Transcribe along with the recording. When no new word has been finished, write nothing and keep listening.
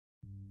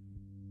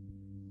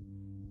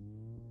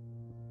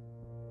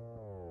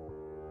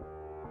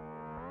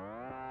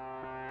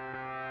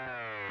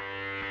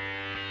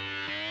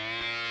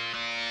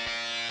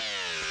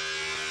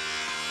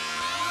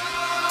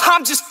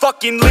I'm just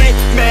fucking lit,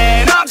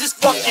 man, I'm just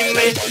fucking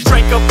lit.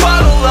 Drank a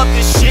bottle of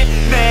this shit,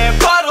 man,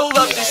 bottle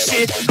of this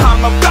shit.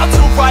 I'm about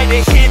to write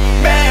a hit,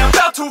 man,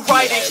 about to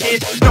write a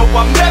hit. No,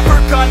 I'm never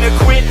gonna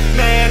quit,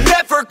 man,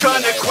 never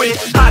gonna quit.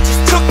 I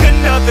just took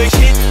another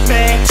hit,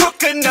 man,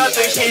 took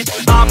another hit.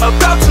 I'm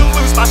about to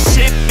lose my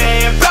shit,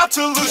 man, about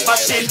to lose my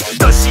shit.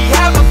 Does she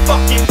have a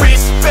fucking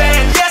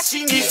wristband? Yeah,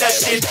 she needs that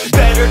shit.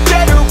 Better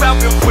get her out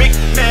real quick,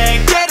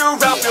 man, get her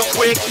out real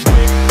quick.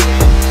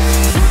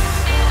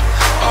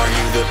 Are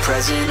you the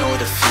present or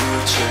the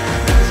future?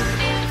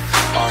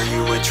 Are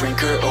you a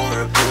drinker or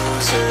a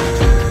boozer?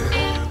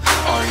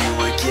 Are you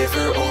a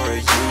giver or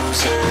a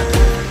user?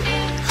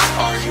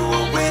 Are you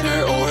a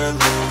winner or a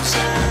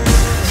loser?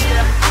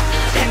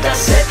 And I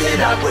said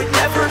that I would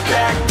never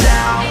back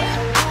down.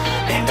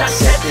 And I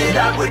said that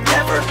I would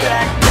never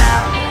back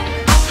down.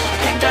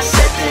 And I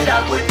said that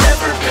I would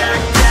never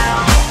back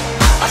down.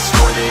 I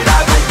swore that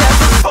I would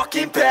never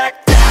fucking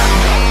back down.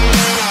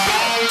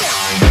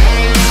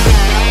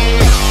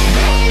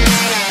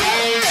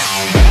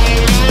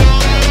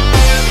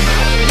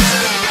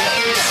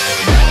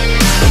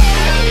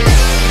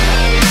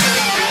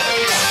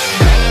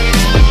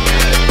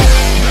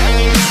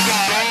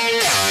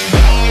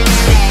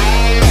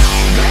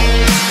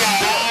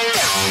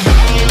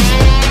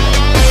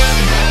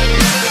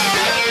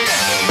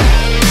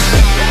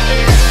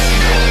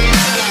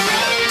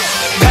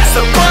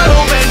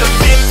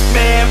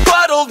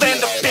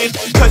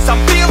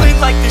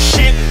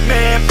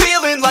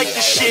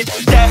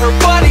 Yeah, her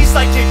body's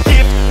like a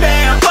gift,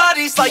 man,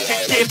 body's like a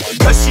gift.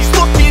 Cause she's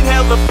looking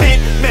hella fit,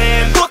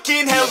 man,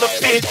 looking hella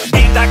fit.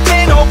 And I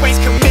can't always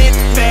commit,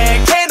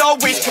 man, can't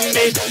always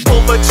commit.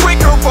 Pull the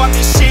trigger on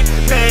this shit,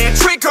 man,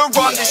 trigger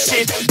on this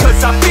shit.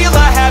 Cause I feel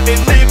I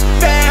haven't lived,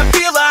 man,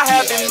 feel I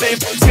haven't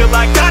lived. Till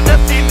I got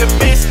nothing to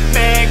miss,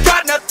 man,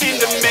 got nothing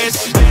to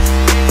miss.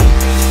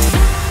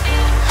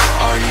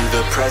 Are you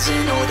the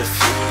present or the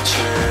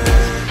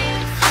future?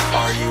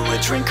 Are you a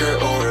drinker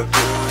or a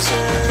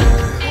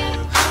boozer?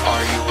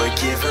 Are you a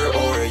giver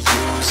or a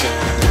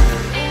user?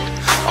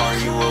 Are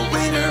you a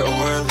winner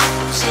or a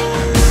loser?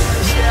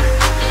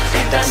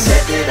 And I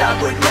said that I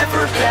would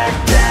never back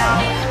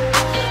down.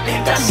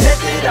 And I said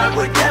that I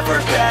would never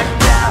back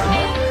down.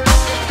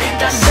 And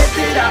I said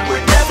that I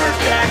would never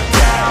back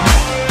down.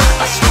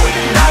 I swore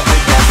that I would